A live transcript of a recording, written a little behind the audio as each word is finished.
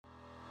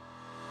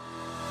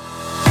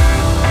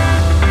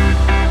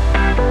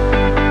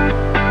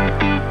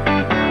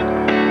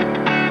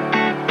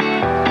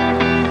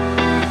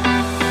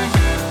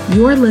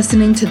You're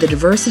listening to the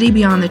Diversity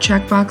Beyond the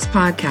Checkbox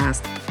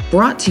podcast,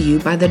 brought to you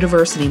by the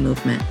Diversity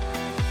Movement.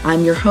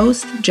 I'm your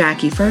host,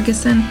 Jackie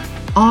Ferguson,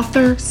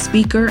 author,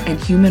 speaker, and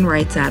human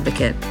rights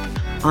advocate.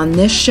 On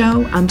this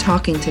show, I'm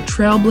talking to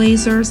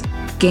trailblazers,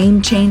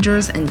 game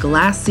changers, and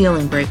glass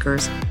ceiling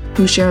breakers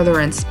who share their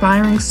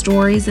inspiring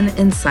stories and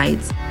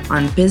insights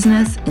on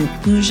business,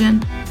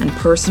 inclusion, and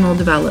personal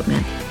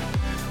development.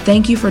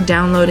 Thank you for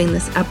downloading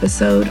this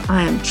episode.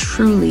 I am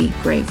truly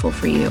grateful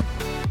for you.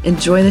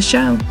 Enjoy the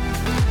show.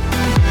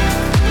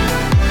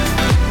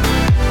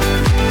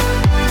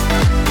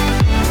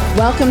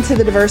 Welcome to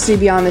the Diversity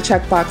Beyond the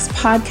Checkbox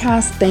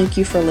podcast. Thank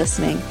you for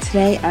listening.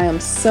 Today, I am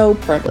so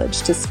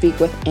privileged to speak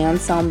with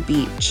Anselm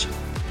Beach.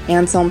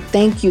 Anselm,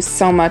 thank you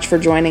so much for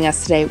joining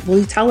us today. Will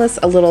you tell us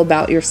a little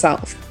about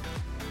yourself?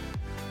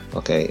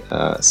 Okay,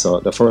 so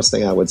the first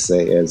thing I would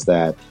say is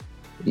that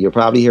you're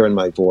probably hearing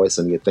my voice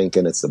and you're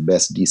thinking it's the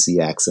best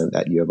DC accent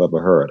that you've ever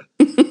heard.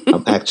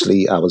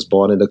 I was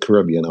born in the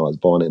Caribbean. I was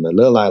born in a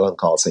little island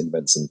called St.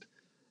 Vincent.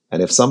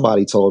 And if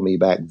somebody told me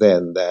back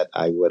then that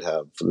I would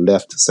have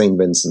left St.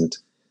 Vincent,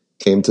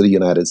 came to the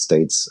United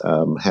States,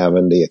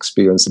 having the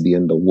experience to be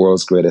in the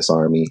world's greatest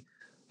army,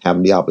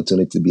 having the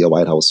opportunity to be a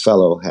White House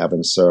fellow,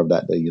 having served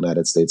at the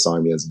United States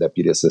Army as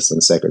Deputy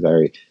Assistant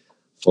Secretary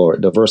for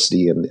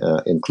Diversity and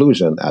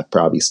Inclusion, I'd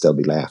probably still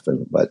be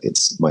laughing. But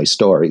it's my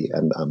story,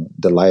 and I'm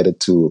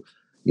delighted to,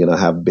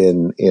 have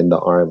been in the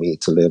Army,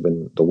 to live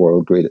in the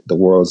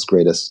world's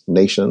greatest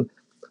nation,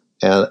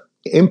 and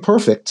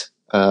imperfect,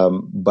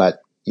 but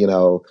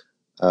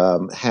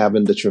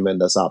having the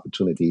tremendous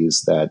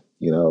opportunities that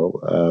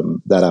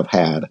I've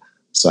had.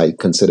 So I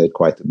consider it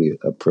quite to be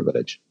a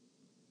privilege.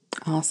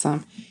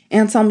 Awesome.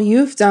 Anselm,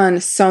 you've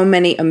done so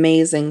many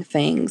amazing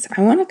things.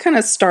 I want to kind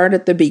of start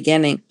at the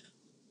beginning.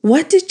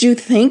 What did you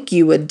think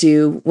you would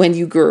do when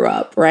you grew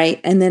up,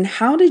 right? And then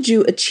how did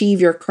you achieve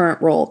your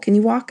current role? Can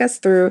you walk us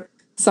through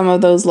some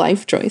of those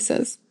life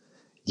choices?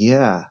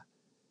 Yeah,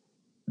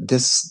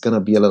 this is going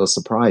to be a little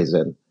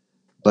surprising.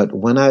 But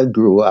when I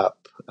grew up,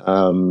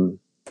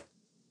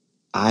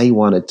 I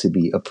wanted to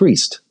be a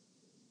priest.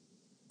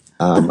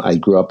 I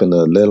grew up in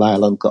a little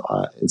island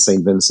in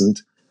St.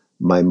 Vincent.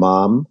 My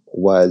mom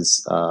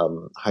was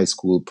high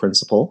school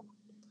principal.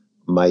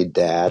 My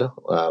dad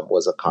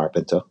was a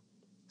carpenter.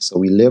 So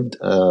we lived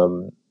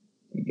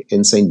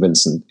in St.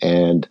 Vincent,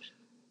 and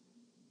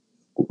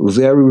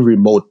very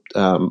remote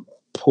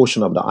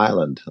portion of the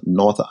island,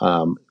 north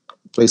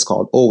place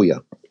called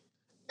Oya.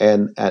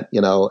 And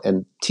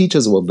and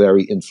teachers were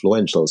very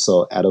influential.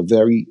 So at a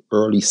very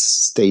early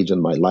stage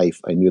in my life,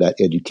 I knew that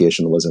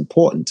education was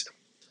important.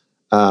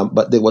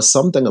 But there was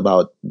something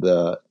about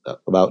the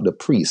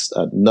priest,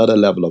 another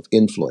level of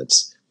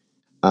influence.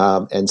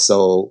 And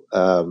so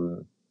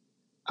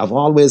I've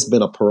always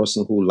been a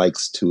person who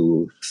likes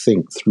to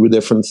think through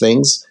different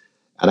things.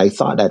 And I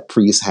thought that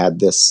priests had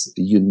this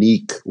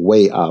unique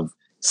way of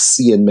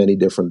seeing many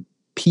different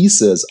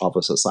pieces of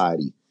a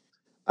society.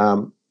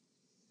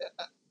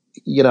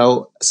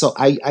 So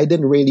I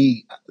didn't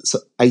really, so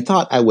I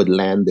thought I would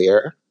land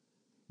there,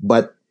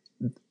 but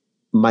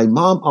my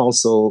mom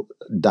also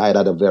died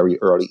at a very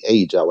early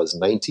age. I was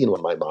 19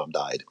 when my mom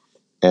died,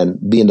 and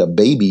being a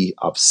baby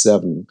of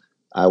 7,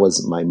 I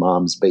was my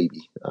mom's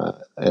baby.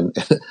 And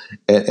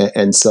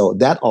so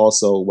that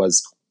also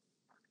was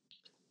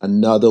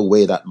another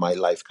way that my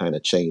life kind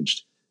of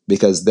changed,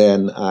 because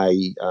then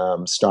I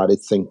started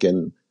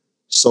thinking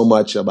so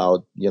much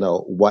about,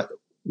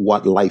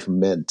 what life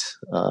meant,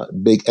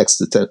 big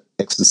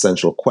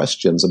existential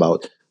questions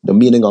about the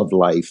meaning of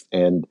life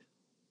and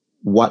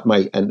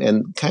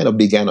and kind of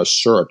began a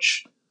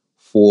search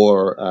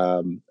for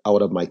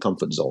out of my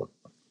comfort zone.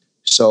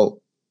 So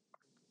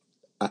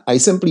I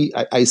say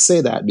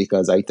that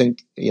because I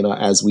think,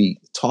 as we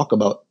talk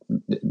about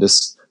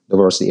this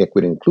diversity,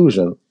 equity,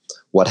 inclusion,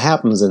 what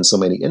happens in so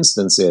many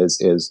instances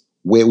is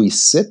where we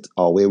sit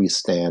or where we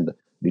stand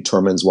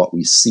determines what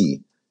we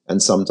see. And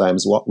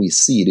sometimes what we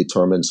see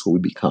determines who we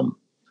become.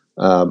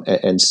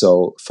 And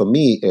so for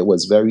me, I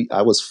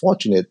was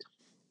fortunate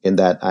in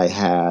that I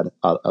had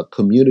a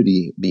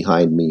community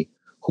behind me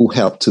who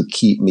helped to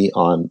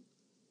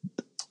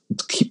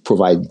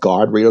provide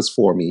guardrails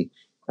for me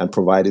and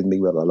provided me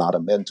with a lot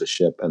of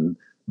mentorship. And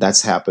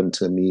that's happened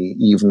to me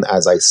even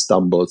as I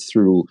stumbled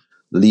through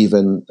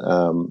leaving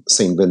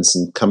St.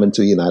 Vincent, coming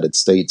to the United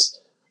States,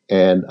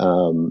 and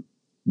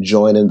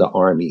joining the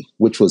Army,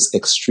 which was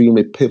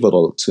extremely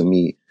pivotal to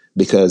me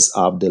because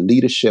of the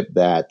leadership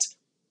that,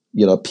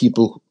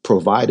 people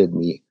provided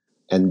me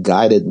and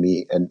guided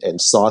me and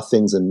saw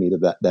things in me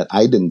that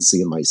I didn't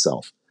see in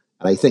myself.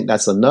 And I think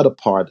that's another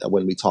part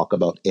when we talk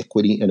about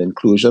equity and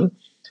inclusion.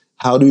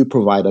 How do we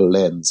provide a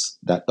lens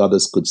that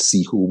others could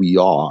see who we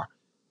are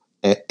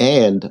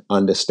and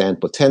understand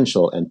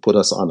potential and put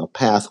us on a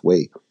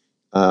pathway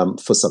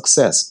for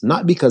success,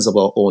 not because of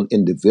our own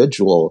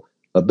individual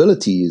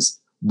abilities,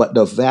 but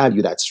the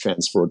value that's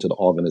transferred to the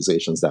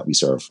organizations that we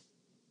serve.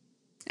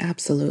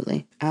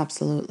 Absolutely.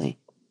 Absolutely.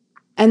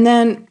 And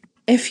then,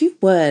 if you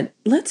would,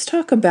 let's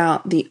talk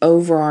about the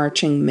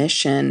overarching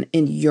mission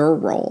in your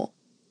role.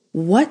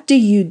 What do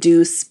you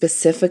do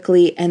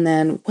specifically? And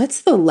then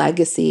what's the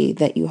legacy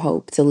that you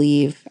hope to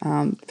leave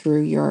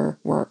through your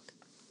work?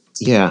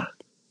 Yeah.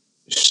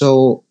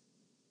 So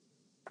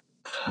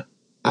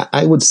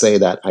I would say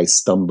that I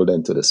stumbled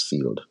into this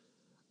field.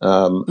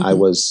 Mm-hmm. I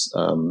was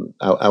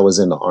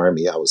in the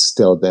Army. I was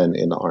still then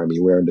in the Army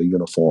wearing the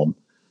uniform.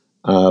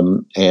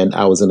 And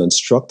I was an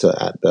instructor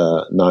at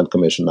the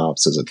Non-Commissioned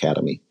Officers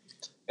Academy.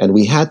 And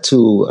we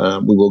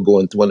were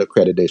going through an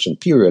accreditation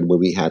period where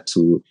we had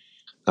to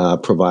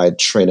provide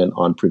training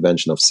on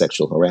prevention of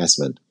sexual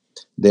harassment.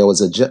 There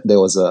was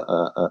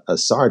a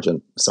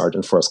sergeant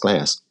first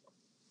class,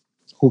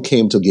 who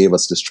came to give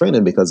us this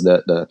training because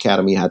the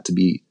academy had to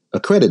be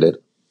accredited.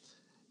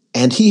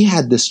 And he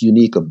had this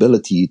unique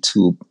ability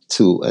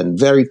and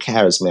very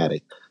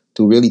charismatic,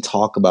 to really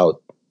talk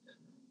about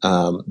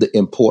the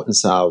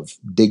importance of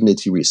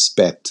dignity,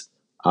 respect,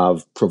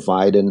 of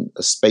providing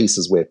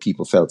spaces where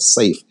people felt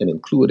safe and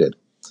included.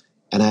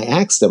 And I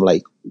asked him,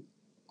 like,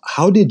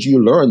 how did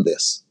you learn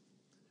this?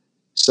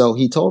 So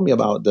he told me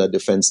about the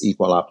Defense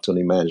Equal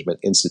Opportunity Management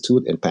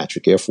Institute in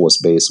Patrick Air Force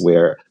Base,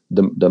 where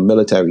the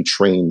military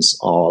trains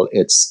all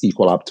its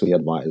equal opportunity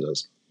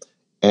advisors.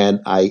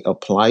 And I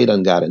applied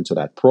and got into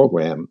that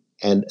program.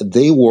 And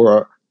they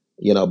were,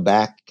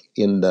 back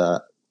in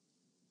the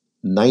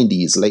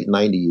 90s, late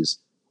 90s,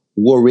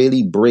 were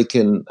really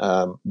breaking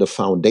the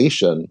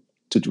foundation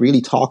to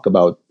really talk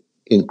about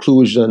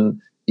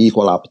inclusion,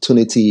 equal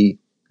opportunity,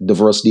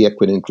 diversity,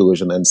 equity,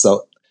 inclusion. And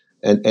so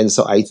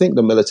I think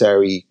the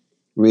military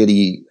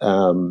really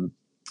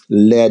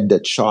led the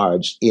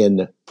charge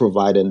in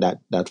providing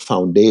that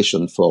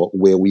foundation for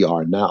where we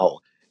are now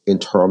in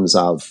terms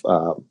of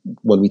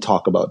when we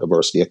talk about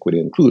diversity, equity,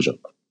 inclusion.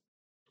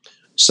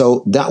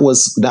 So that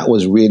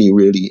was really,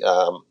 really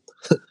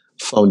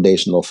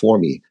foundational for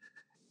me.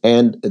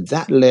 And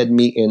that led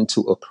me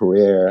into a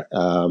career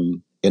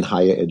in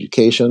higher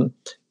education.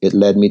 It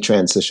led me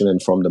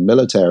transitioning from the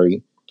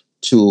military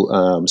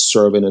to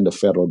serving in the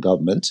federal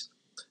government,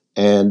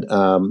 and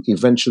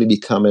eventually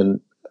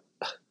becoming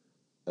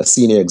a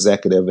senior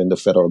executive in the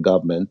federal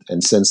government.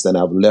 And since then,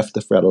 I've left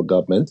the federal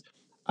government.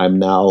 I'm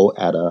now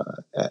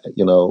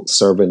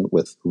serving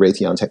with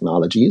Raytheon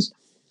Technologies,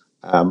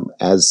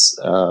 as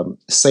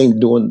same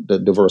doing the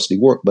diversity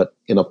work, but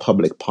in a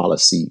public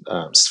policy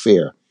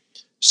sphere.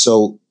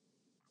 So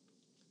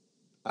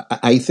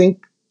I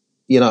think,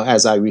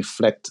 as I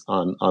reflect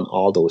on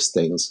all those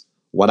things,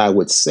 what I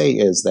would say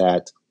is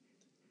that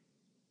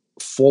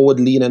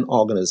forward-leaning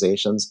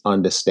organizations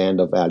understand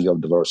the value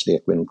of diversity,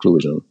 equity, and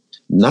inclusion,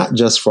 not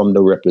just from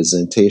the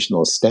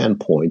representational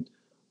standpoint,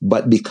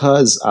 but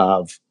because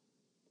of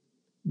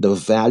the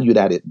value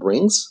that it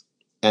brings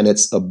and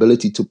its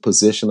ability to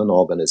position an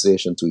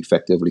organization to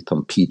effectively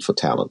compete for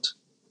talent.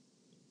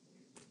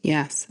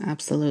 Yes,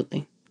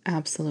 absolutely.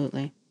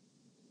 Absolutely.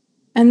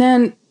 And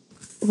then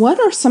what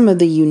are some of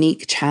the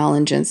unique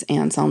challenges,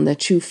 Anselm,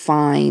 that you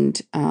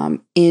find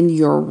in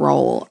your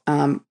role?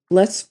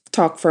 Let's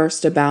talk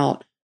first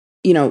about,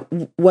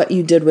 what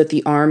you did with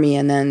the Army,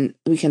 and then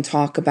we can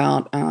talk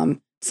about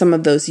some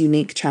of those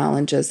unique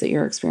challenges that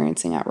you're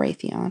experiencing at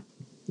Raytheon.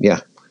 Yeah.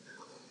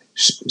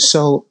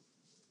 So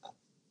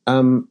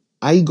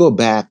I go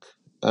back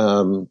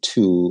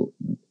to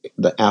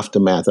the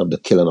aftermath of the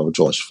killing of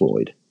George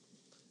Floyd.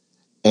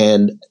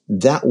 And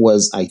that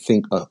was, I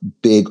think, a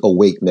big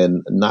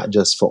awakening, not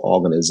just for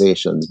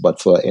organizations,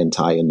 but for the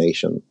entire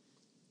nation.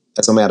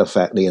 As a matter of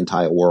fact, the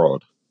entire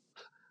world,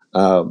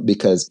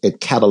 because it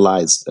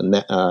catalyzed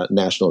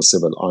national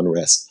civil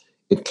unrest.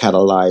 It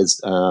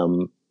catalyzed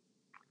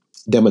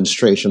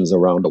demonstrations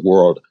around the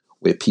world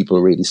where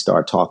people really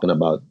start talking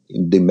about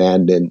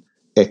demanding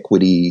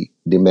equity,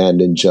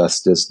 demanding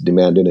justice,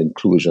 demanding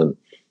inclusion.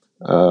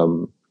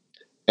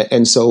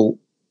 And so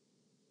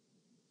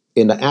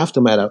in the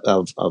aftermath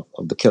of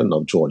the killing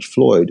of George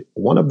Floyd,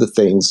 one of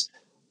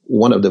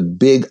the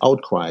big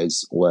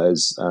outcries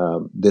was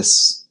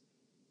this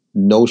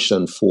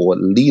notion for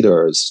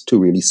leaders to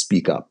really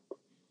speak up.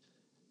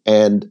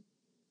 And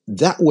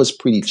that was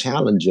pretty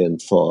challenging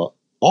for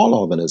all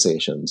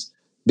organizations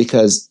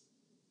because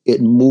it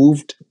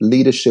moved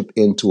leadership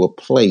into a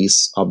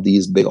place of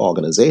these big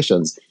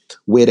organizations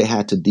where they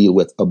had to deal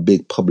with a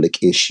big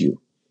public issue.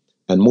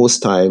 And most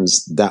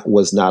times that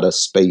was not a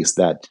space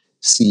that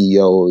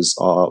CEOs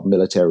or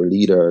military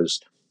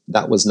leaders,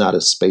 that was not a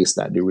space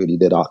that they really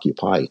did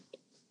occupy.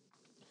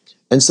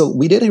 And so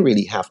we didn't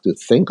really have to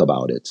think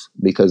about it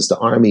because the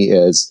Army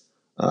is,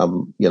 a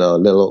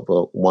little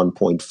over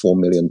 1.4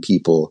 million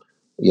people,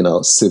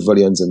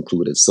 civilians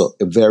included. So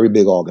a very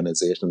big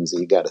organization. So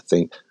you got to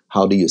think,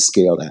 how do you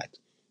scale that?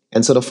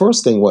 And so the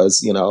first thing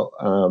was,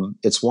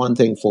 it's one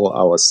thing for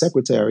our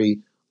secretary,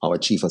 our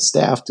chief of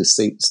staff to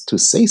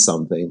say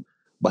something,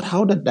 but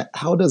how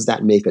does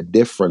that make a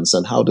difference,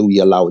 and how do we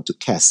allow it to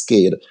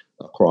cascade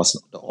across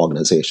the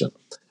organization?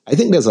 I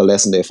think there's a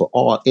lesson there for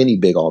any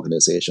big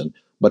organization.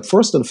 But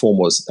first and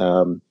foremost,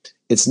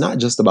 it's not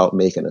just about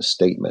making a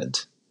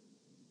statement.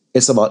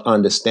 It's about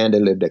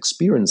understanding lived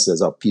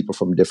experiences of people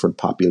from different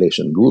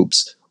population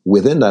groups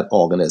within that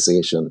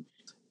organization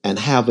and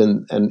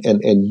having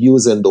and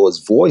using those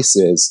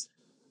voices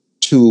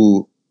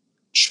to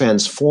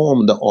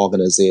transform the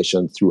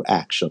organization through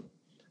action.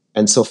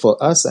 And so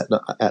for us at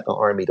the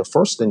Army, the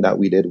first thing that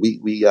we did,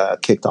 we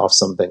kicked off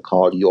something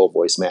called Your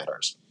Voice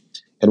Matters.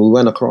 And we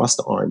went across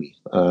the Army,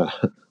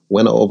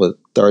 went over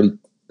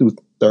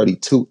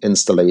 32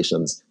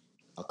 installations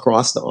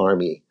across the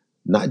Army,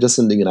 not just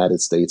in the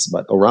United States,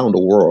 but around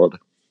the world.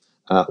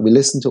 We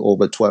listened to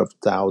over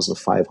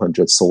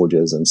 12,500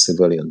 soldiers and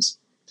civilians,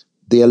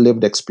 their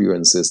lived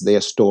experiences,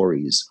 their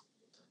stories.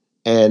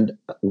 And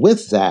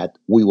with that,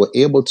 we were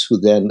able to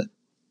then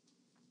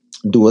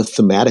do a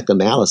thematic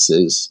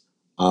analysis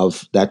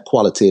of that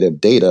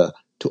qualitative data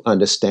to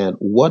understand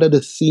what are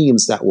the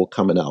themes that were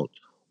coming out.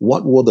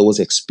 What were those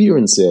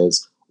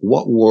experiences?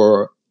 What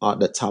were at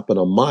the top of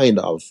the mind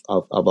of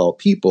our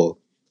people?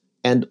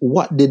 And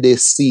what did they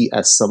see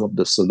as some of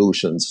the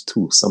solutions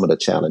to some of the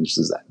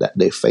challenges that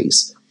they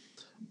face?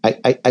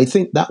 I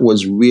think that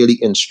was really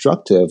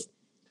instructive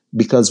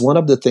because one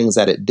of the things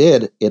that it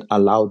did, it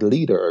allowed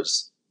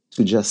leaders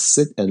to just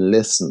sit and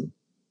listen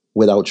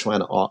without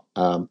trying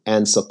to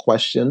answer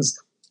questions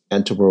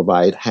and to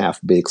provide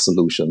half-baked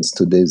solutions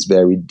to these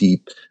very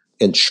deep,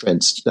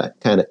 entrenched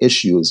kind of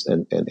issues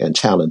and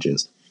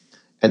challenges.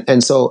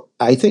 And so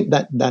I think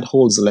that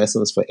holds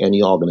lessons for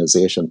any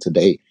organization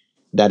today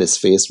that is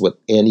faced with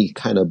any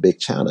kind of big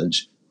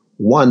challenge.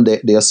 One,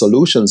 there are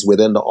solutions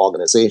within the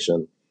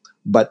organization,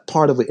 but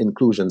part of the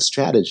inclusion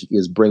strategy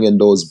is bringing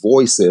those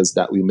voices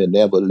that we may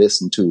never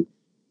listen to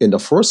in the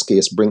first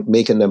case,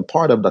 making them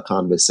part of the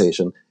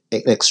conversation,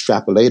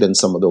 extrapolating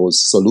some of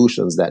those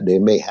solutions that they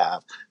may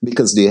have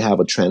because they have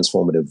a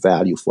transformative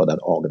value for that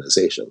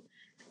organization.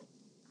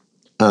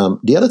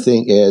 The other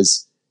thing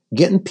is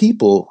getting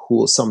people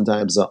who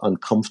sometimes are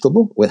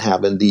uncomfortable with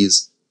having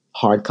these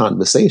hard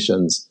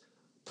conversations,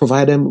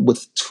 provide them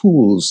with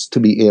tools to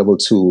be able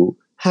to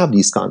have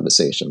these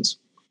conversations.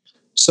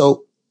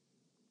 So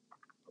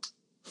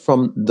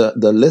from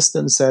the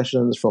listening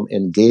sessions, from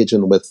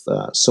engaging with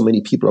so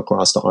many people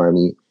across the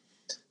Army,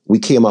 we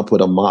came up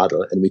with a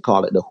model and we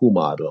call it the WHO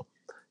model.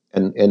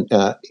 And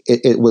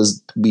it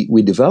was,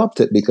 we developed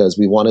it because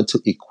we wanted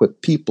to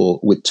equip people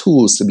with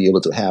tools to be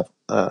able to have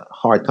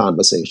hard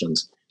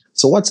conversations.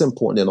 So what's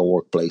important in a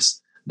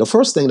workplace? The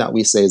first thing that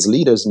we say is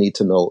leaders need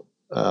to know,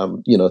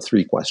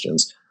 three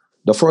questions.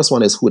 The first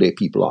one is who their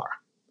people are.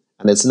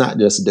 And it's not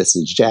just, this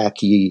is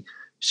Jackie,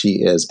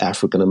 she is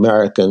African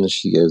American,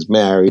 she is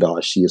married,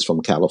 or she is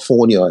from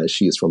California, or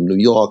she is from New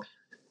York.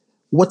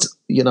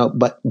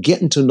 But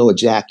getting to know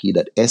Jackie,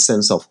 that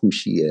essence of who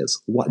she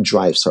is, what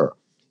drives her.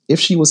 If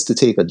she was to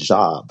take a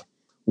job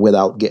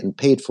without getting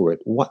paid for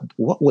it, what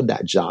would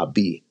that job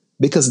be?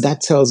 Because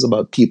that tells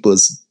about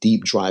people's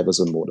deep drivers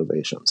and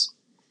motivations.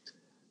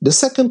 The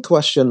second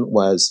question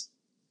was,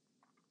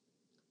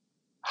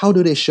 how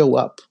do they show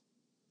up?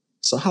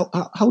 So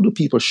how do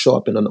people show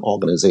up in an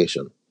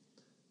organization?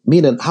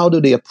 Meaning, how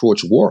do they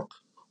approach work?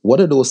 What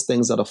are those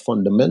things that are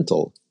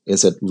fundamental?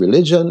 Is it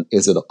religion?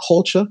 Is it a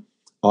culture?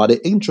 Are they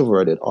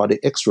introverted? Are they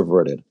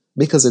extroverted?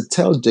 Because it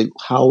tells you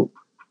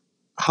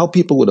how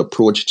people would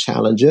approach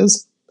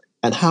challenges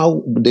and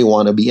how they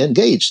want to be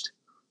engaged,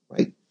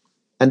 right?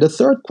 And the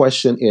third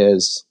question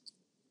is,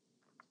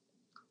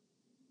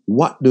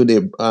 what do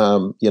they,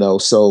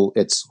 so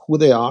it's who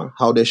they are,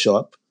 how they show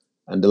up.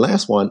 And the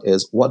last one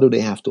is, what do they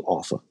have to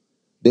offer?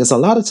 There's a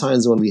lot of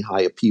times when we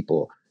hire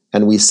people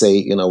and we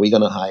say, we're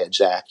going to hire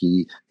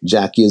Jackie.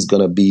 Jackie is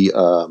going to be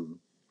an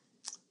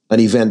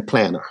event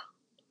planner.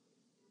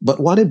 But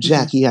what if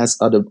Jackie has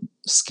other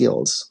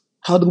skills?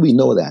 How do we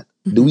know that?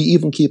 Do we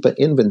even keep an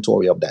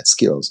inventory of that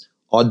skills?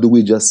 Or do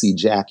we just see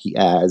Jackie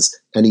as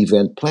an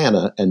event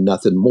planner and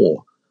nothing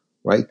more,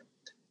 right?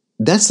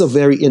 That's a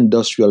very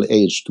industrial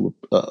age to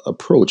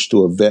approach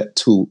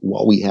to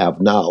what we have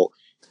now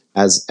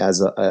as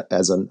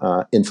an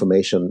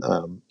information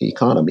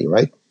economy,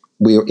 right?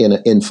 We're in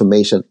an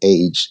information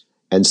age.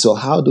 And so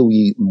how do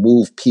we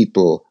move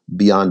people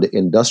beyond the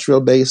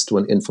industrial base to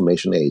an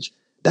information age?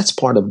 That's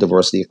part of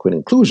diversity, equity,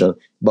 inclusion,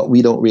 but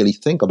we don't really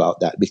think about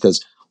that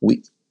because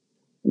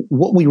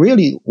what we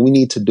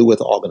need to do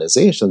with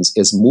organizations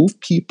is move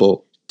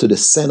people to the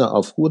center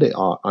of who they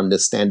are,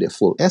 understand their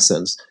full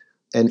essence.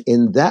 And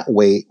in that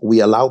way, we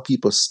allow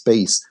people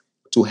space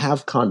to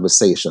have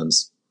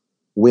conversations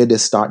where they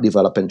start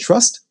developing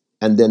trust,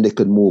 and then they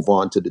could move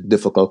on to the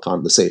difficult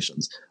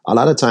conversations. A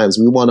lot of times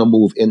we want to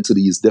move into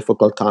these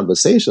difficult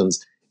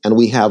conversations and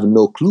we have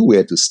no clue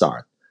where to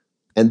start.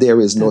 And there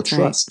is no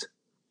trust.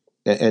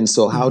 Right. And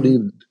so how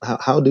do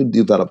you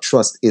develop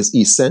trust is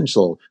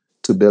essential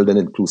to building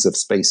inclusive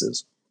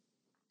spaces.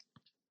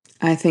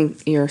 I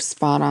think you're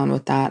spot on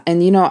with that.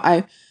 And,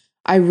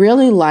 I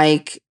really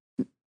like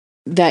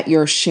that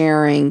you're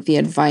sharing the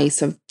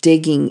advice of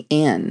digging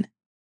in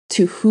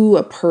to who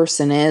a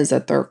person is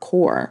at their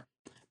core,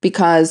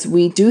 because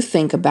we do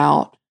think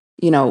about,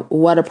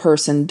 what a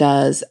person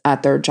does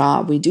at their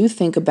job. We do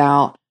think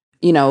about,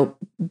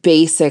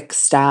 basic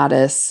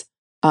status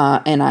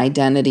and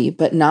identity,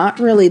 but not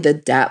really the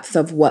depth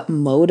of what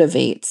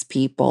motivates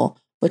people,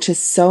 which is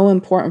so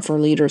important for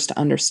leaders to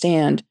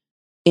understand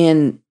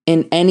in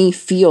any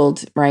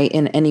field, right?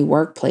 In any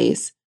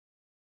workplace.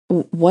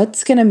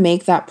 What's going to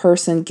make that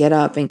person get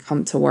up and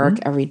come to work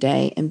every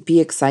day and be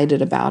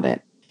excited about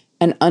it,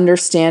 and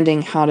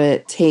understanding how to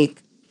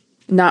take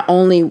not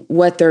only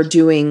what they're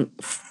doing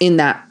in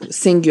that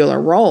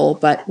singular role,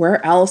 but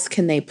where else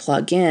can they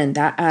plug in?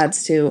 That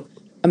adds to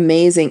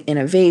amazing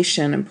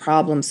innovation and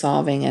problem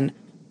solving. And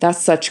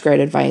that's such great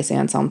advice,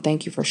 Anselm.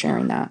 Thank you for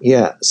sharing that.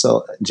 Yeah.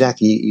 So,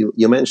 Jackie,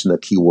 you mentioned a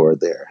key word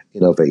there,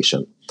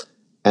 innovation.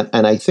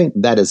 And I think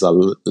that is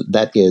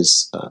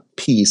a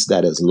piece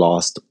that is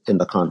lost in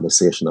the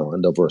conversation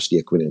around diversity,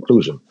 equity,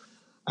 inclusion.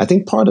 I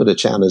think part of the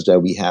challenge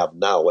that we have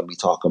now when we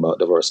talk about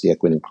diversity,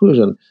 equity,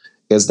 inclusion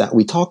is that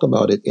we talk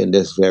about it in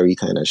this very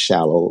kind of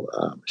shallow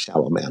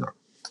manner.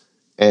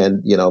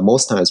 And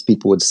most times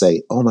people would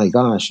say, "Oh my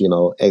gosh,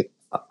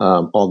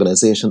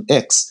 organization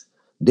X,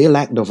 they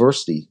lack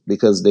diversity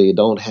because they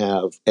don't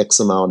have X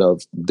amount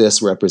of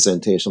this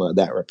representation or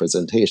that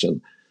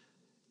representation."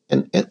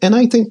 And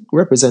I think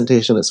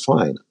representation is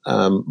fine,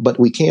 but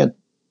we can't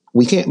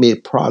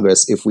make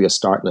progress if we are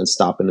starting and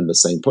stopping in the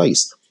same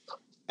place.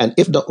 And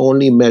if the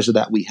only measure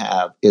that we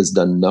have is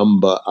the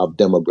number of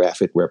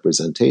demographic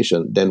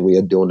representation, then we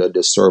are doing a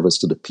disservice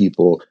to the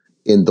people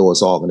in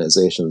those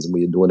organizations, and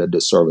we are doing a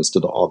disservice to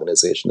the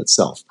organization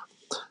itself.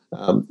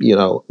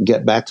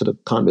 Get back to the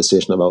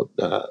conversation about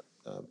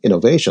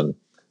innovation.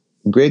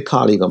 Great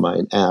colleague of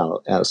mine,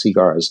 Al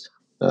Seegars,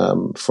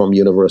 from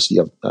University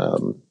of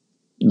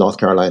North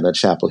Carolina,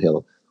 Chapel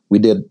Hill. We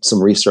did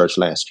some research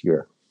last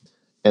year,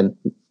 and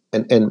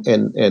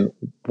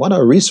what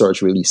our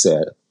research really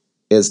said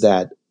is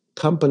that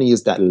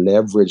companies that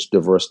leverage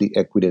diversity,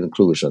 equity, and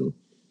inclusion,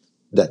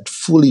 that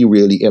fully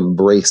really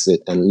embrace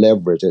it and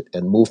leverage it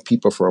and move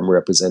people from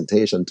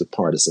representation to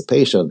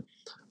participation,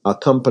 are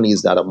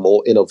companies that are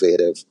more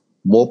innovative,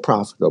 more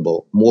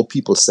profitable, more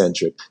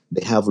people-centric.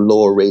 They have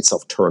lower rates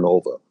of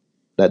turnover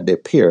than their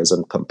peers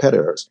and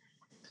competitors.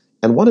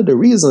 And one of the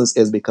reasons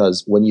is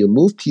because when you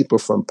move people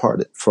from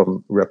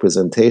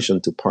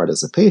representation to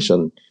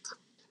participation,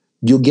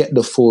 you get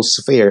the full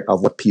sphere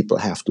of what people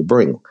have to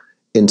bring.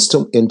 In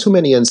too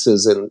many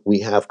instances,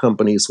 we have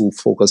companies who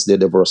focus their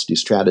diversity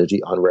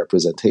strategy on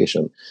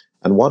representation.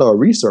 And what our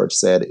research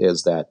said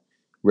is that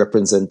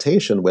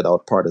representation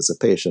without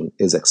participation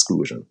is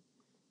exclusion.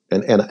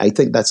 And I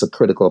think that's a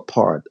critical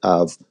part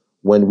of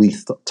when we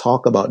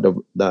talk about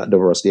the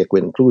diversity,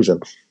 equity, inclusion.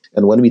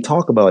 And when we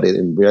talk about it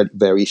in very,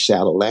 very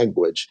shallow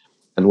language,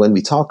 and when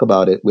we talk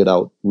about it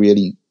without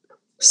really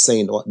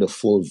saying what the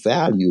full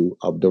value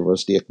of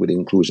diversity, equity,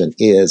 inclusion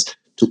is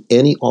to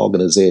any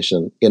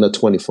organization in a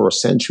 21st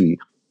century,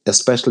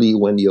 especially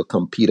when you're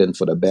competing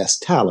for the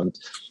best talent,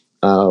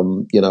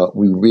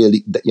 we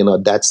really,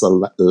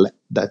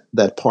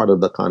 that part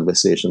of the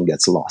conversation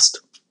gets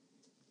lost.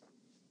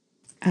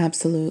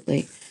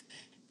 Absolutely.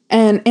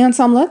 And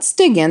Anselm, let's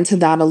dig into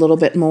that a little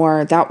bit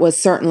more. That was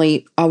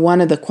certainly one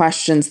of the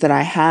questions that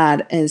I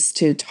had, is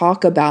to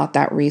talk about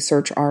that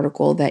research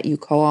article that you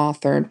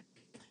co-authored.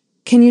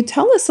 Can you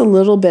tell us a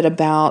little bit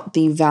about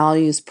the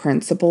values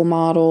principle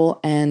model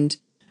and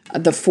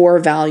the 4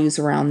 values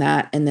around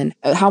that, and then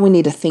how we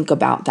need to think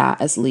about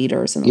that as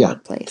leaders in the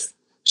workplace?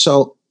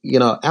 So,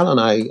 Al and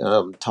I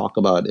talk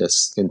about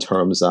this in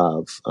terms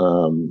of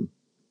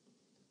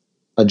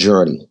a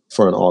journey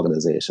for an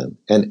organization,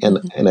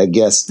 and I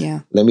guess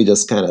let me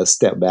just kind of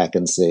step back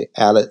and say,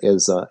 Al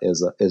is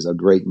a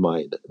great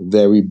mind,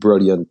 very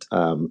brilliant.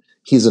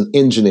 He's an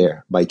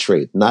engineer by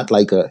trade, not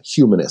like a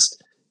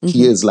humanist.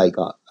 He is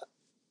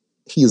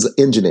he's an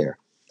engineer,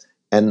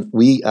 and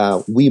we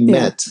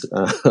met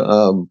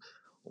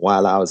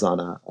while I was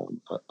on a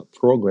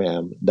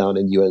program down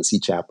in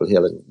UNC Chapel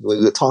Hill, and we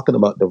were talking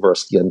about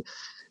diversity. And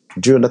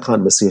during the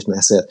conversation,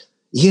 I said,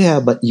 "Yeah,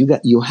 but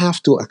you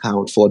have to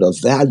account for the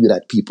value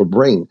that people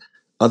bring.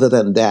 Other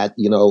than that,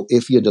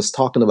 if you're just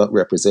talking about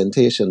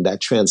representation,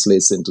 that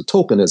translates into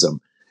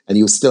tokenism, and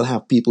you still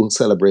have people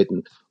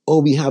celebrating,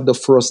 oh, we have the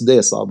first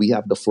this or we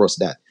have the first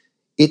that.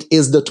 It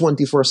is the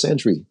 21st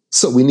century,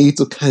 so we need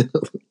to kind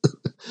of."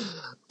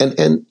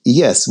 And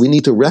yes, we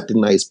need to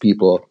recognize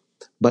people,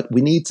 but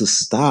we need to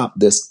stop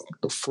this,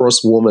 the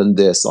first woman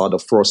this or the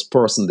first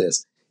person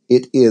this.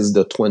 It is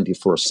the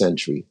 21st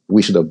century.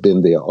 We should have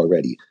been there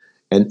already.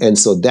 And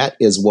so that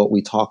is what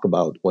we talk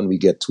about when we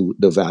get to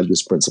the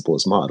values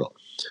principles model.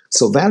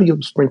 So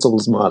values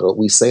principles model,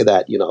 we say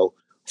that,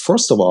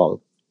 first of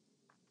all,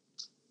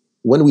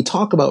 when we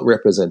talk about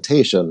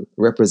representation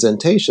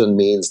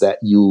means that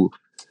you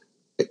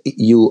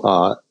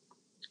are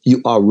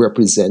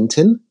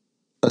representing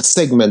a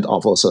segment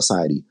of our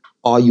society,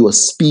 or you are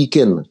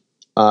speaking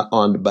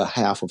on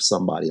behalf of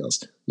somebody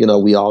else.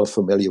 We all are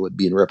familiar with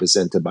being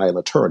represented by an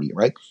attorney,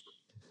 right?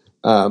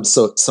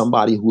 So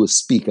somebody who is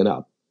speaking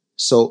up.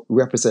 So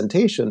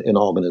representation in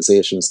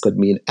organizations could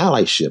mean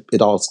allyship.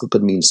 It also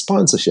could mean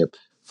sponsorship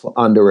for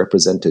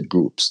underrepresented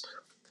groups.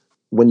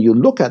 When you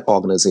look at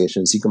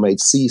organizations, you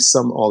might see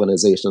some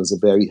organizations are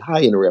very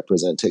high in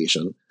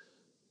representation.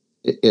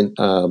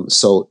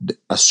 So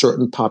a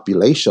certain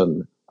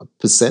population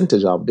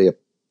percentage of their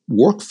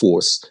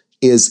workforce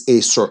is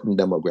a certain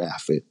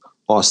demographic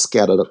or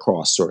scattered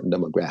across certain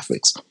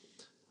demographics.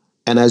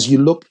 And as you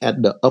look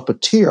at the upper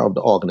tier of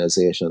the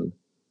organization,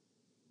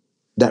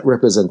 that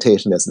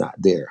representation is not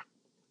there.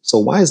 So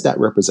why is that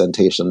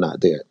representation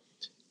not there?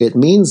 It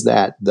means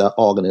that the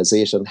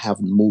organization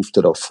haven't moved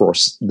to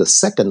the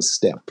second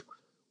step,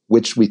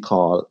 which we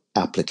call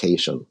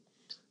application.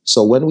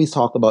 So when we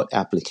talk about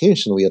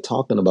application, we are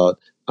talking about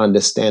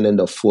understanding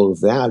the full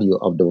value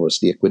of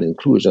diversity, equity,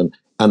 inclusion,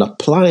 and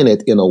applying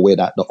it in a way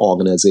that the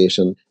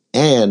organization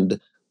and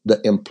the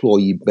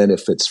employee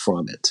benefits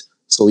from it.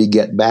 So we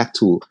get back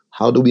to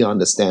how do we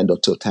understand the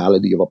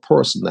totality of a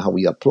person and how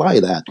we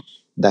apply that.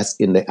 That's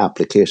in the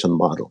application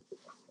model.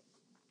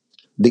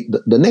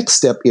 The next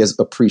step is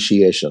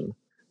appreciation,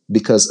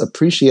 because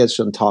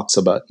appreciation talks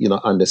about,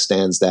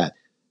 understands that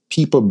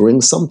people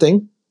bring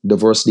something,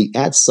 diversity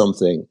adds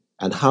something,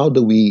 and how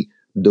do we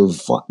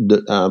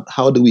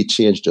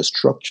change the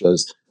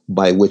structures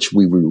by which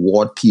we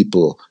reward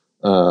people,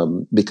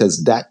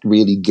 because that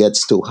really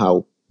gets to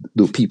how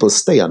do people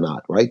stay or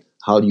not, right?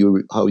 How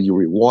you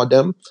reward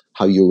them,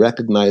 how you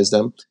recognize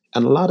them,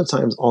 and a lot of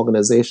times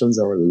organizations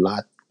are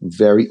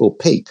very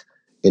opaque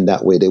in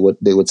that way.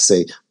 They would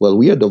say, well,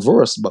 we are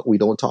diverse, but we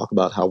don't talk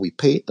about how we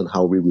pay and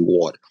how we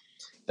reward.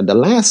 And the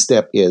last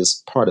step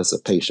is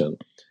participation.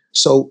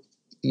 So,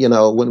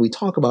 when we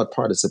talk about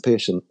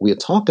participation, we are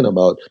talking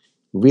about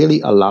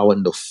really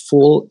allowing the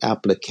full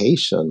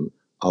application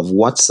of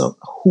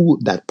who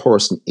that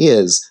person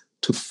is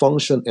to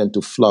function and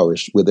to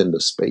flourish within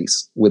the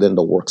space, within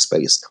the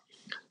workspace.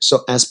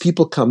 So as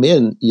people come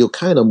in, you're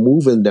kind of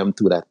moving them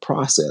through that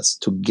process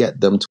to get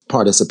them to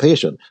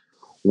participation.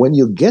 When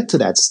you get to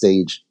that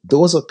stage,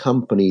 those are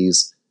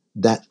companies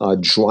that are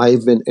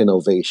driving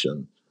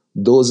innovation.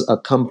 Those are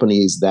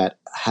companies that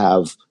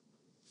have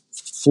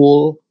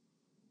full,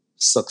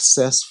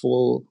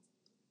 successful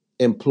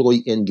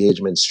employee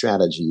engagement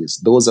strategies.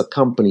 Those are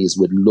companies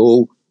with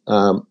low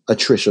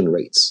attrition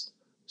rates.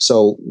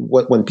 So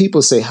when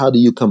people say, how do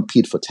you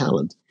compete for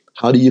talent?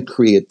 How do you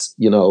create,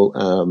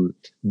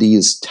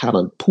 these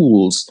talent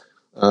pools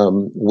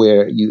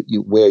where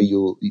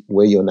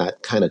you're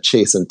not kind of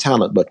chasing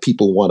talent, but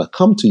people want to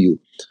come to you?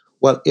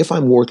 Well, if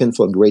I'm working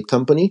for a great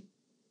company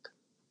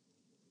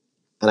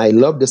and I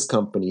love this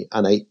company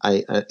and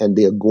and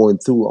they're going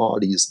through all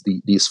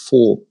these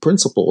 4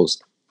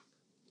 principles,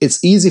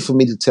 it's easy for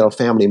me to tell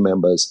family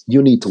members,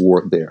 you need to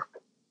work there.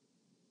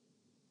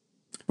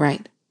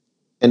 Right.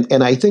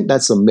 And I think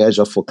that's a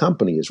measure for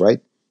companies,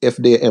 right? If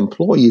their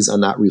employees are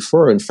not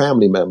referring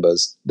family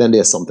members, then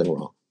there's something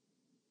wrong.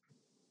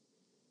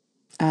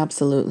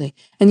 Absolutely.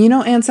 And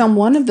Anselm,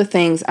 one of the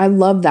things, I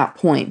love that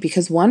point,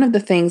 because one of the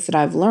things that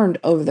I've learned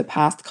over the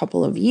past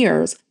couple of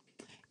years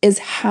is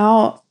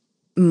how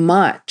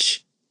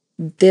much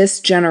this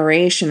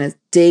generation is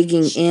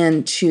digging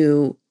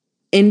into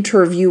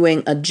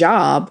interviewing a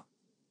job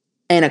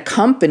and a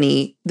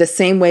company the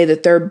same way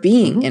that they're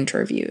being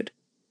interviewed,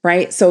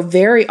 right? So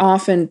very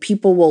often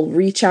people will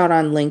reach out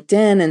on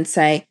LinkedIn and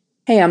say,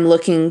 hey, I'm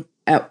looking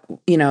at,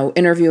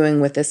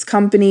 interviewing with this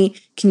company.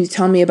 Can you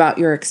tell me about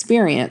your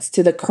experience,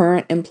 to the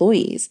current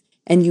employees?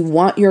 And you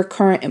want your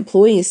current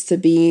employees to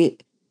be,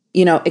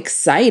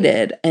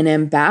 excited and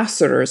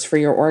ambassadors for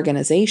your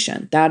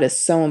organization. That is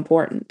so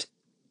important,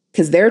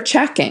 because they're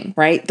checking,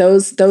 right?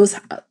 Those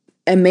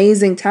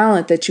amazing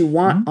talent that you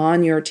want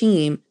on your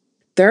team.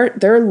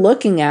 They're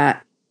looking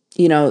at,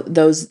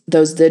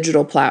 those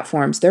digital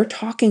platforms. They're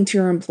talking to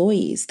your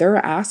employees. They're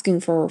asking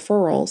for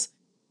referrals.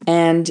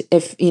 And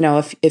if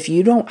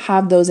you don't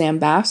have those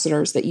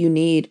ambassadors that you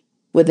need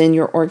within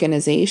your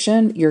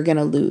organization, you're going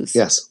to lose.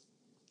 Yes.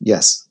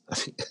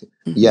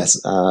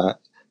 Mm-hmm.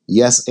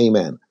 Yes.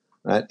 Amen.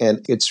 Right.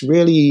 And it's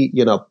really,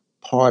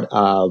 part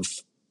of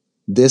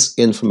this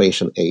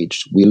information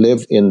age. We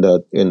live in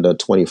the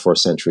 21st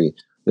century.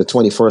 The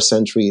 21st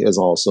century is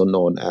also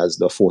known as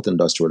the 4th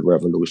Industrial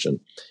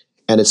Revolution.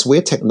 And it's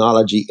where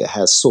technology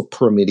has so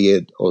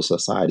permeated our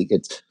society.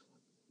 It's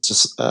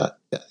just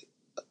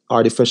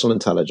artificial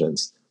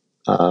intelligence,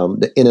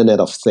 the Internet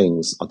of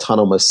Things,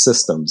 autonomous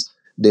systems.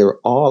 They're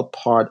all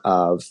part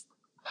of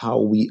how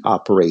we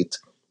operate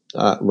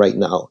right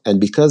now.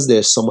 And because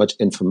there's so much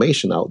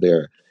information out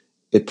there,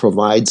 it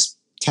provides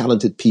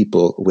talented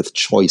people with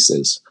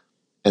choices.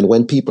 And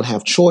when people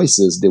have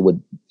choices, they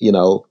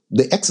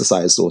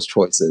exercise those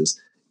choices.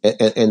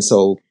 And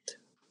so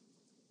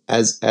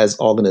as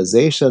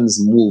organizations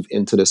move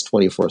into this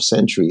 21st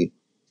century,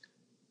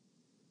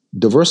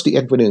 diversity,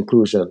 equity, and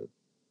inclusion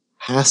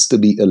has to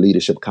be a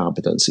leadership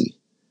competency.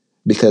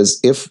 Because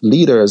if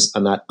leaders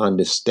are not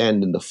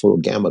understanding the full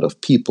gamut of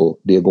people,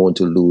 they're going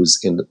to lose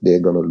in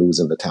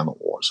the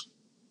talent wars.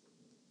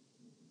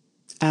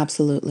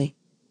 Absolutely.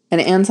 And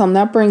Anselm,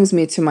 that brings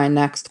me to my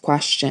next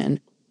question.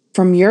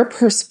 From your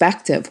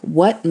perspective,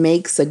 what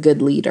makes a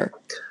good leader?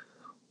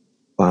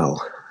 Wow.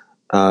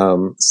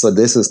 So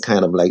this is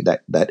kind of like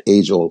that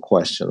age-old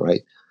question,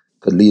 right?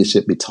 Could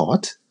leadership be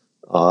taught?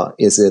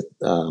 Is it,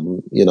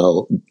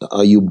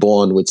 are you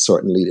born with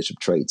certain leadership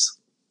traits?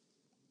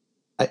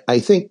 I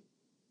think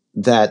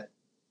that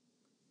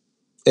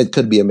it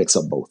could be a mix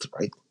of both,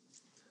 right?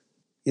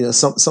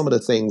 Some of the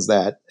things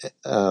that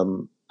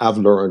I've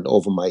learned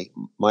over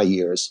my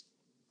years,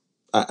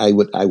 I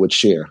would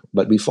share.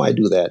 But before I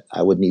do that,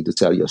 I would need to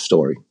tell you a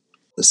story.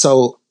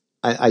 So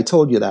I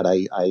told you that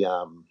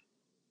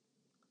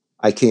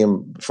I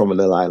came from a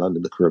little island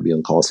in the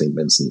Caribbean called St.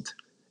 Vincent.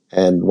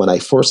 And when I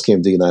first came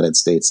to the United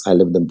States, I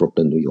lived in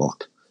Brooklyn, New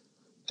York.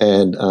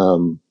 And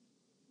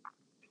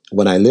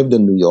when I lived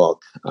in New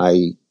York,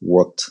 I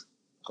worked.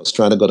 I was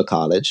trying to go to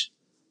college,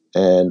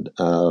 and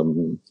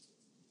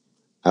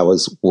I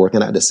was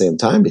working at the same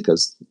time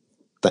because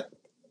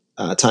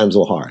times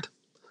were hard.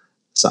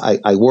 So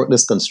I worked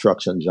this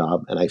construction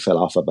job, and I fell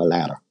off of a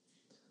ladder.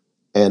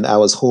 And I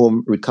was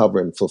home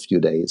recovering for a few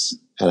days,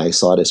 and I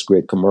saw this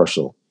great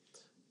commercial,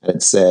 and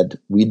it said,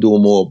 "We do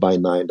more by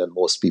 9 than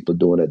most people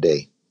do in a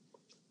day."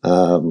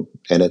 And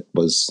it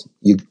was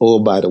you. Oh,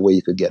 by the way,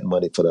 you could get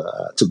money for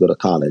to go to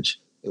college.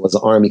 It was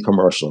an Army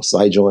commercial, so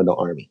I joined the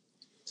Army.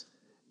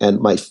 And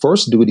my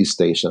first duty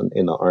station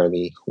in the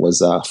Army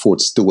was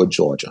Fort Stewart,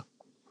 Georgia.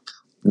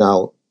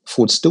 Now,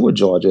 Fort Stewart,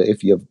 Georgia,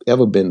 if you've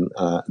ever been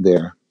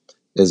there,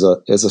 is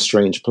a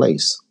strange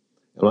place.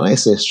 And when I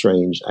say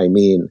strange, I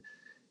mean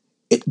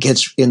it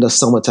gets in the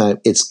summertime.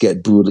 It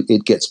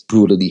gets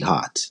brutally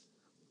hot,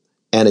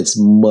 and it's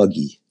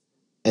muggy.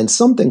 And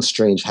something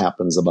strange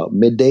happens about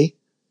midday.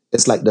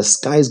 It's like the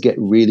skies get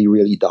really,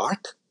 really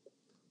dark,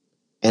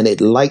 and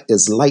it's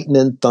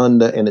lightning,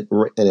 thunder, and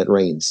it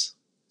rains.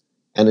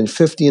 And in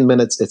 15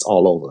 minutes, it's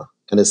all over,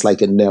 and it's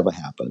like it never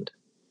happened.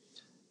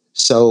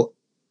 So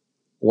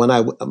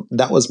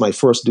that was my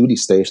first duty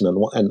station,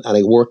 and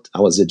I worked. I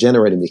was a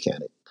generator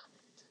mechanic,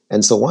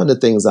 and so one of the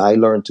things I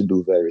learned to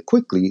do very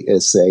quickly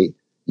is say,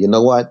 you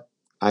know what?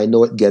 I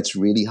know it gets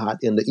really hot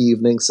in the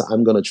evening, so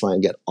I'm going to try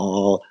and get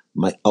all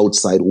my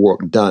outside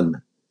work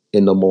done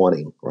in the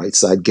morning, right?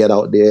 So I'd get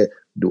out there,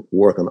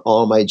 work on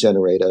all my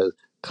generators,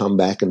 come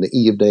back in the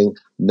evening,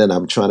 and then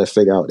I'm trying to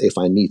figure out if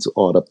I need to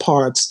order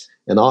parts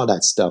and all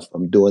that stuff.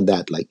 I'm doing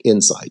that like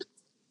inside.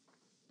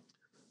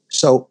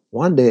 So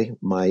one day,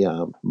 my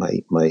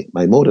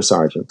motor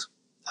sergeant,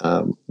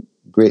 um,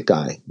 great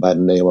guy by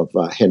the name of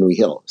Henry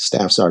Hill,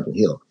 Staff Sergeant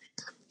Hill,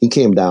 he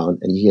came down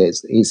and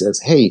he says,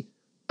 "Hey,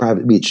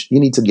 Private Beach, you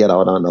need to get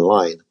out on the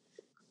line,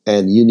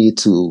 and you need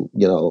to,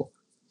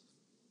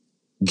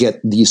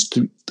 get these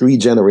three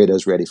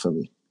generators ready for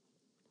me."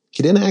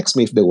 He didn't ask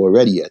me if they were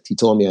ready yet. He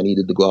told me I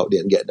needed to go out there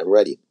and get them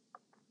ready.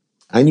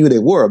 I knew they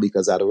were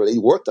because I'd already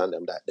worked on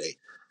them that day.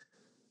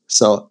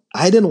 So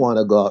I didn't want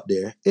to go out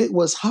there. It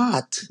was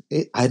hot.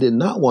 I did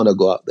not want to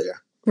go out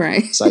there.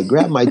 Right. So I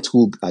grabbed my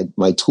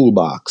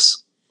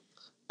toolbox,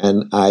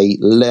 and I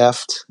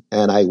left.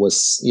 And I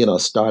was,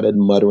 started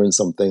muttering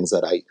some things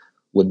that I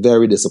would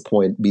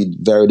be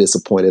very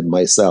disappointed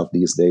myself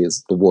these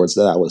days. The words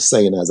that I was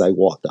saying as I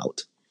walked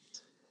out,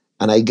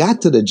 and I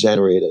got to the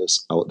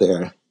generators out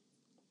there,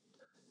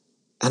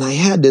 and I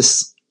had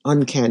this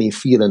uncanny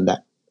feeling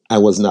that I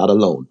was not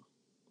alone.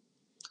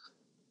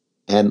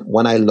 And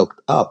when I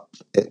looked up,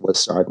 it was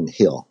Sergeant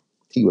Hill.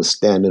 He was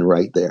standing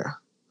right there.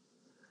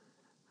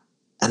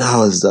 And I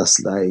was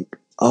just like,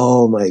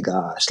 oh my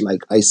gosh,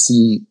 like I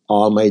see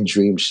all my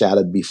dreams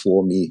shattered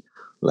before me,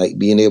 like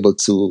being able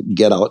to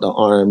get out the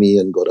Army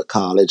and go to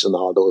college and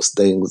all those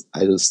things.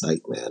 I was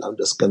like, man, I'm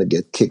just going to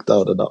get kicked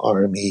out of the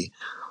Army.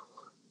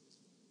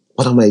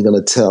 What am I going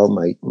to tell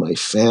my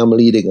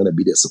family? They're going to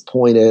be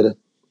disappointed.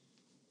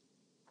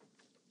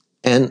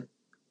 And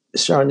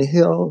Sergeant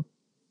Hill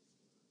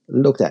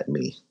looked at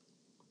me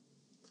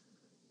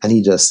and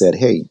he just said,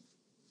 "Hey,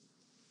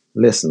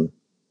 listen,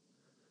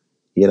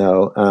 you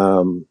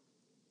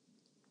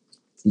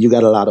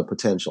got a lot of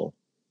potential,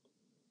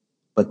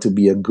 but to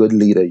be a good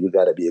leader, you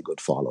got to be a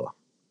good follower.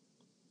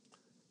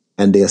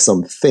 And there's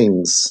some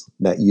things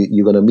that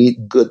you're going to meet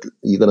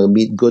you're going to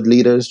meet good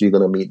leaders, you're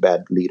going to meet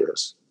bad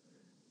leaders.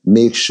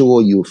 Make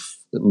sure you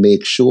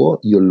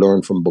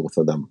learn from both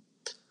of them.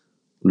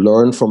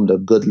 Learn from the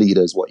good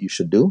leaders what you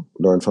should do.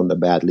 Learn from the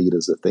bad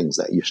leaders the things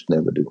that you should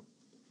never do."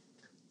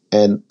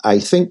 And I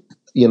think,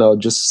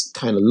 just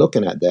kind of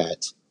looking at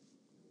that,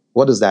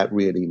 what does that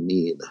really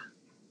mean?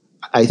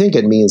 I think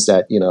it means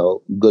that,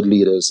 good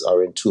leaders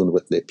are in tune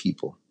with their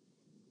people.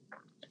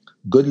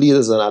 Good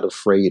leaders are not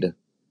afraid.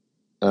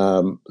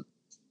 Um,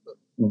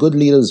 Good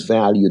leaders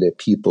value their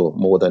people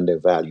more than they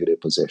value their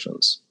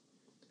positions.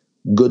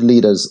 Good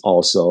leaders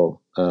also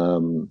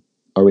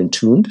are in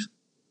tune,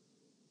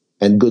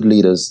 and good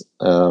leaders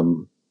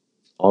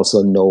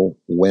also know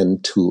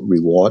when to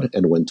reward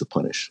and when to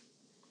punish.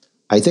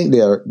 I think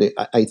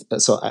I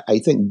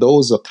think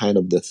those are kind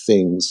of the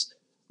things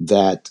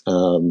that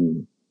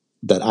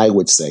that I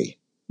would say.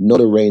 Know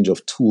the range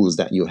of tools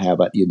that you have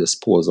at your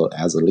disposal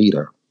as a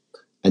leader,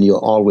 and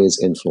you're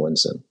always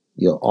influencing.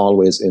 You're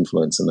always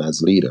influencing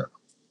as leader.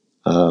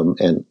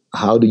 And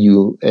how do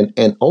you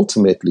and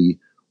ultimately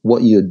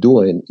what you're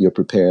doing, you're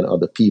preparing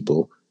other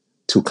people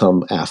to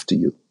come after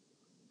you.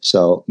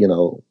 So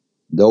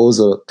those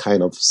are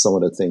kind of some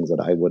of the things that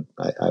I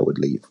would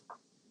leave.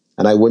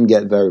 And I wouldn't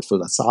get very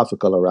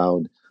philosophical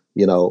around,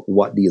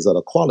 what these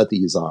other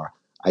qualities are.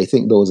 I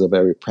think those are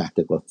very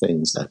practical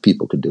things that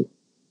people could do.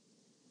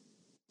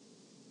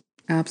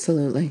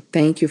 Absolutely.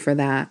 Thank you for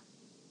that.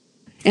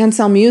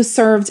 Anselm, you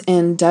served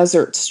in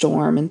Desert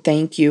Storm, and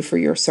thank you for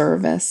your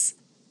service.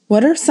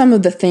 What are some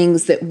of the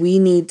things that we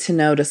need to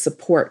know to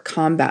support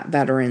combat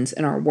veterans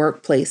in our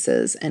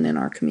workplaces and in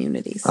our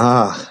communities?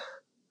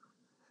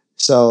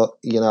 So,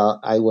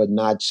 I would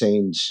not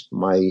change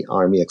my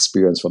Army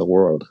experience for the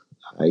world.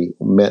 I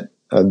met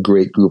a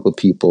great group of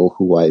people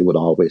who I would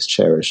always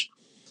cherish.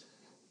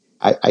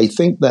 I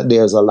think that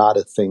there's a lot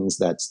of things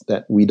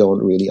that we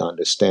don't really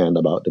understand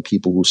about the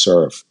people who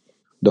serve.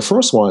 The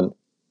first one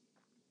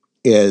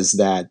is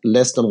that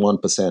less than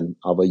 1%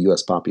 of a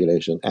U.S.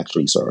 population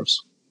actually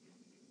serves,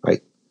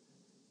 right?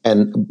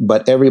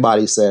 But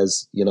everybody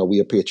says,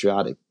 we are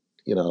patriotic,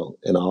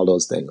 and all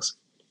those things.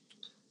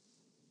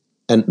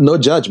 And no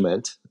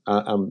judgment.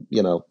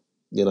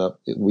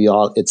 We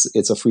all,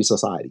 it's a free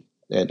society,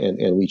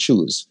 and we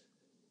choose.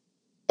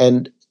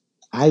 And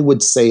I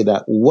would say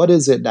that what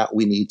is it that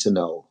we need to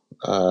know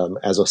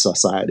as a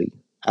society?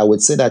 I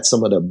would say that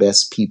some of the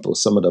best people,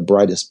 some of the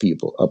brightest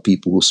people are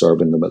people who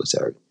serve in the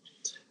military.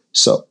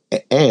 So,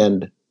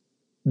 and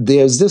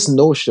there's this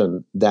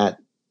notion that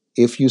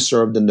if you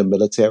served in the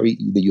military,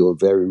 you're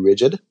very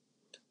rigid.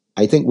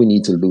 I think we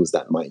need to lose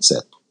that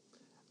mindset.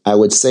 I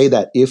would say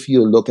that if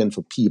you're looking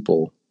for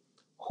people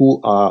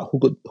who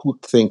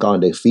think on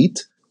their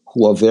feet,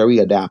 who are very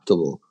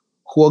adaptable,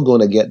 who are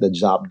going to get the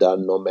job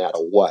done no matter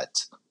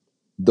what,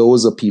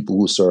 those are people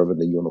who serve in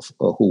the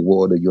uniform, who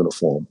wore the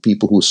uniform,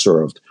 people who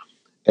served.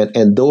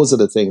 And those are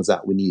the things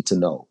that we need to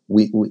know.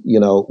 We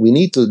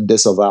need to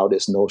disavow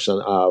this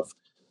notion of,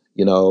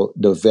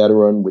 the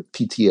veteran with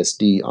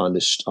PTSD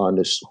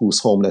who's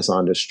homeless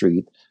on the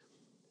street.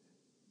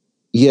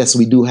 Yes,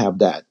 we do have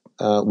that.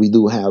 We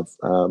do have,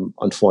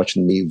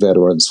 unfortunately,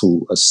 veterans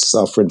who are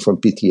suffering from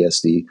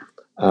PTSD,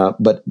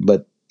 but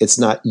it's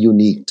not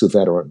unique to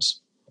veterans.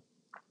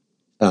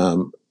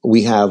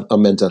 We have a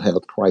mental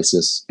health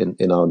crisis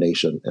in our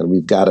nation, and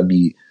we've got to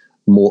be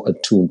more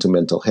attuned to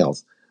mental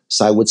health.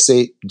 So I would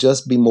say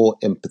just be more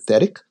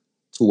empathetic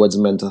towards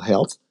mental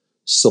health,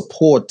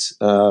 support,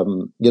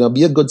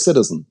 be a good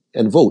citizen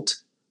and vote,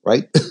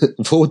 right?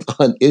 Vote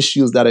on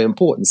issues that are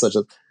important, such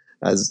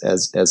as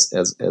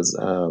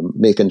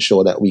making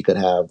sure that we could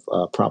have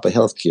proper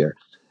health care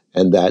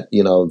and that,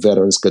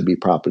 veterans could be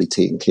properly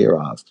taken care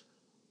of.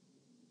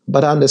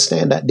 But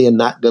understand that they're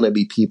not going to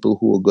be people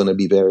who are going to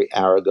be very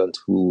arrogant,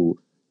 who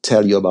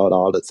tell you about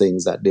all the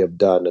things that they've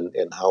done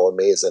and how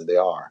amazing they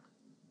are.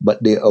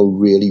 But they are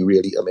really,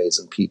 really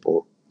amazing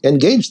people.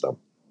 Engage them.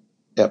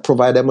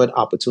 Provide them with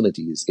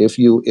opportunities. If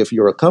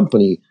you're a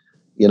company,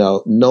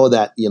 know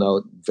that,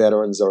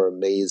 veterans are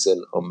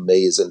amazing,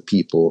 amazing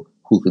people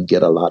who could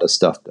get a lot of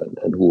stuff done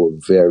and who are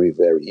very,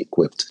 very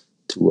equipped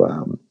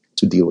to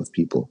deal with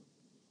people.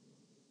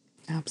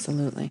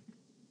 Absolutely.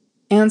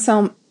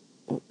 Anselm,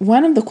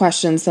 one of the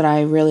questions that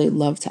I really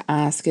love to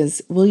ask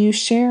is, will you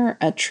share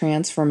a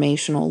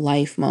transformational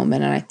life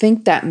moment? And I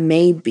think that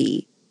may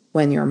be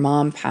when your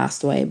mom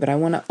passed away, but I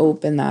want to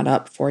open that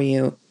up for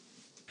you.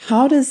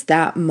 How does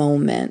that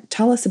moment,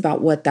 tell us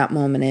about what that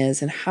moment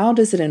is, and how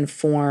does it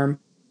inform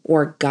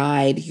or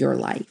guide your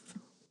life?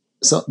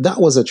 So that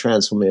was a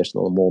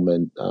transformational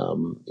moment,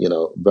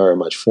 very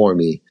much for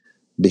me,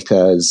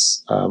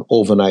 because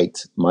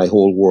overnight my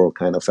whole world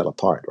kind of fell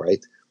apart,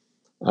 right?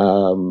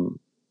 Being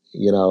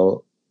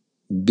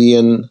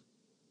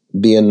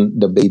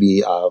the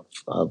baby of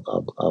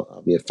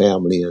your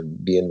family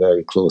and being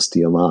very close to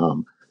your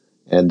mom,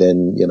 and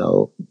then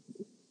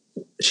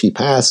she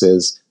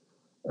passes,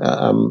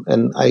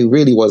 and I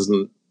really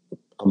wasn't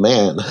a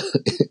man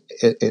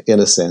in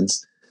a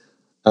sense.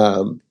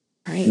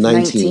 Right,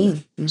 19.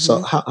 Mm-hmm.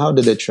 So how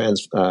did it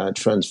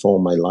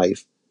transform my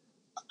life?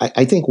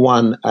 I think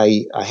one,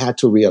 I had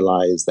to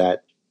realize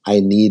that I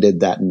needed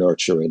that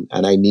nurturing,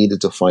 and I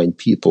needed to find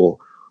people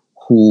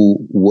who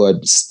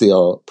would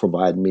still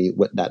provide me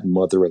with that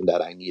mothering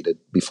that I needed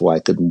before I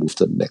could move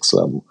to the next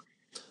level.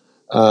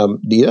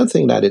 The other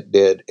thing that it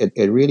did,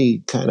 it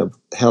really kind of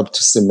helped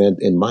to cement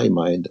in my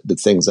mind the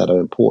things that are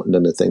important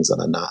and the things that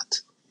are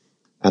not.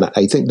 And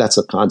I think that's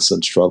a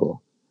constant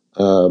struggle.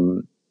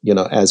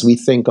 As we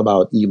think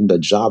about even the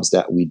jobs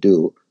that we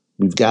do,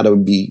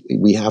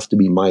 we have to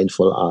be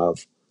mindful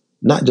of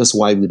not just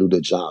why we do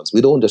the jobs.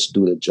 We don't just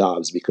do the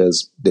jobs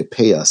because they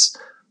pay us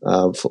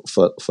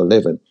for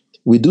living.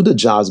 We do the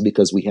jobs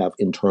because we have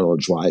internal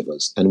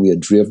drivers and we are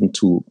driven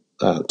to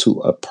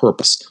a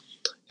purpose.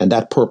 And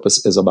that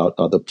purpose is about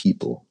other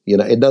people.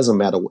 It doesn't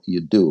matter what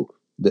you do.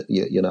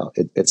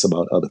 It's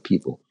about other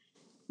people.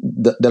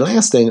 The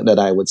last thing that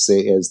I would say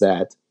is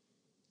that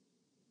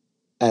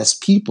as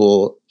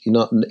people,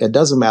 it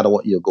doesn't matter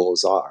what your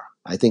goals are.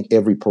 I think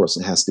every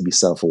person has to be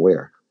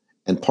self-aware.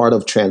 And part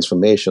of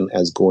transformation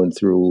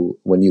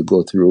when you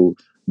go through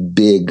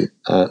big,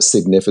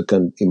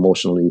 significant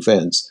emotional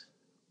events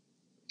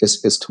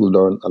is to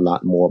learn a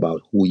lot more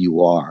about who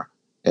you are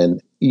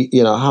and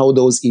how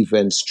those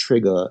events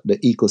trigger the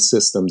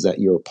ecosystems that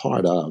you're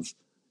part of,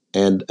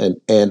 and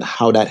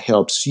how that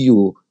helps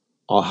you,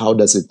 or how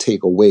does it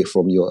take away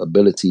from your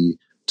ability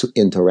to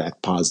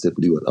interact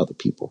positively with other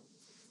people.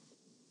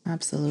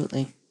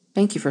 Absolutely.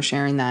 Thank you for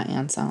sharing that,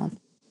 Anselm.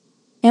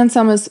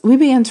 Anselm, as we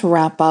begin to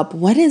wrap up,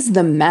 what is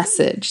the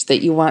message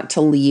that you want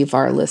to leave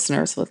our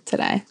listeners with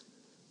today?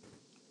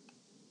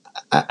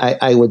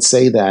 I would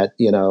say that,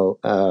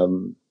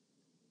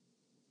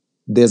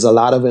 there's a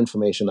lot of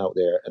information out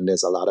there, and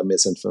there's a lot of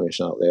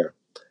misinformation out there.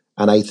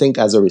 And I think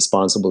as a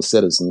responsible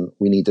citizen,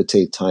 we need to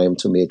take time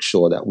to make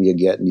sure that we are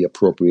getting the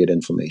appropriate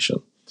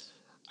information.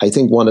 I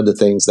think one of the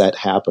things that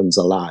happens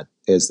a lot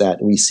is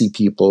that we see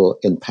people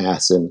in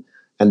passing,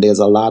 and there's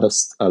a lot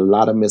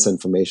of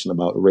misinformation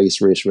about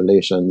race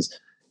relations,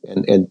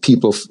 and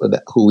people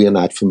who we are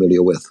not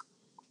familiar with.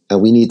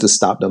 And we need to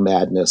stop the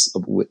madness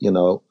of,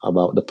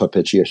 about the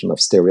perpetuation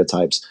of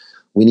stereotypes.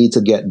 We need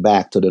to get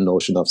back to the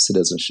notion of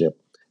citizenship.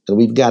 And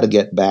we've got to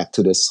get back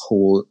to this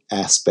whole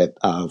aspect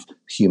of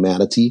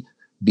humanity,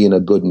 being a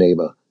good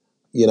neighbor.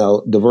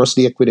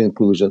 Diversity, equity,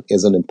 inclusion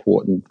is an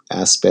important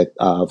aspect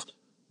of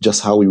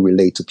just how we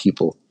relate to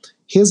people.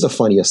 Here's the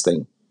funniest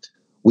thing.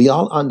 We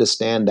all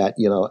understand that,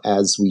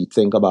 as we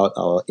think about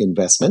our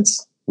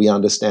investments, we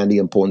understand the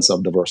importance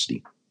of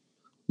diversity.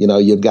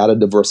 You've got to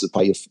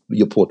diversify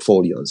your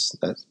portfolios.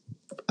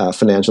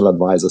 Financial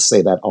advisors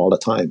say that all the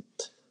time.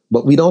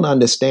 But we don't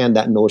understand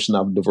that notion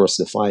of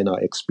diversifying our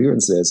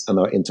experiences and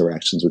our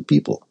interactions with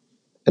people.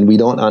 And we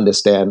don't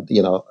understand,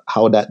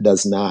 how that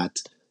does not,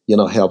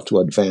 help to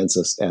advance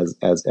us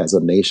as a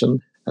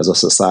nation, as a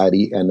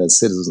society, and as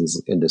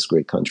citizens in this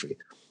great country.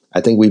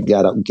 I think we've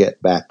got to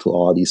get back to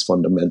all these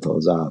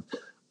fundamentals of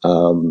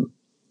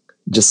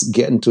just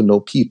getting to know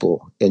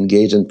people,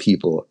 engaging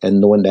people, and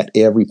knowing that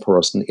every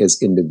person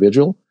is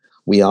individual.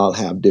 We all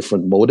have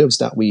different motives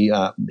that we,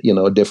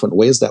 different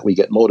ways that we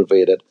get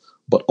motivated.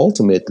 But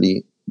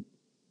ultimately,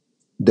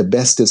 the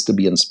best is to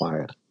be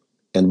inspired.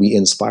 And we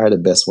inspire the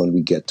best when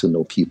we get to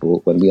know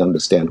people, when we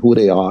understand who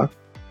they are,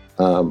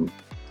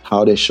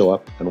 how they show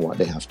up, and what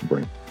they have to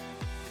bring.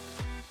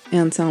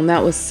 Anselm,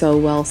 that was so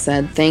well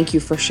said. Thank you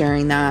for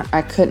sharing that.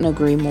 I couldn't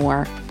agree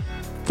more.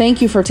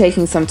 Thank you for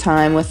taking some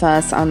time with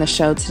us on the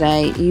show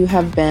today. You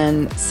have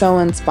been so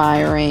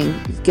inspiring.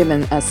 You've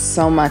given us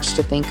so much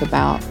to think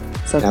about.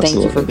 So Absolutely.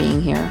 Thank you for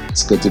being here.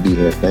 It's good to be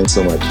here. Thanks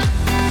so much.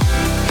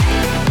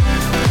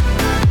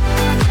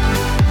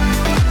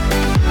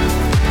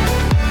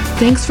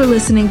 Thanks for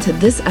listening to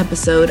this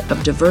episode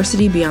of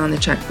Diversity Beyond the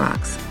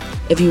Checkbox.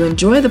 If you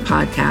enjoy the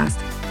podcast,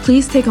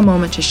 please take a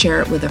moment to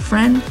share it with a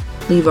friend,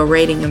 leave a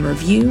rating and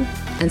review,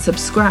 and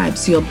subscribe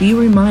so you'll be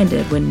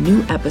reminded when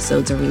new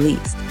episodes are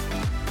released.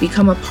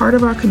 Become a part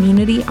of our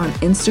community on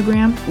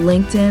Instagram,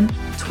 LinkedIn,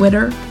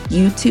 Twitter,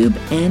 YouTube,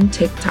 and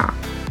TikTok.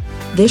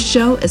 This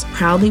show is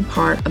proudly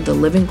part of the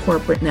Living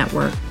Corporate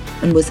Network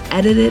and was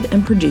edited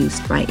and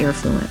produced by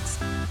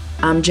Earfluence.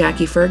 I'm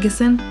Jackie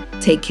Ferguson.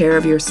 Take care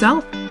of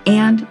yourself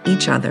and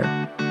each other.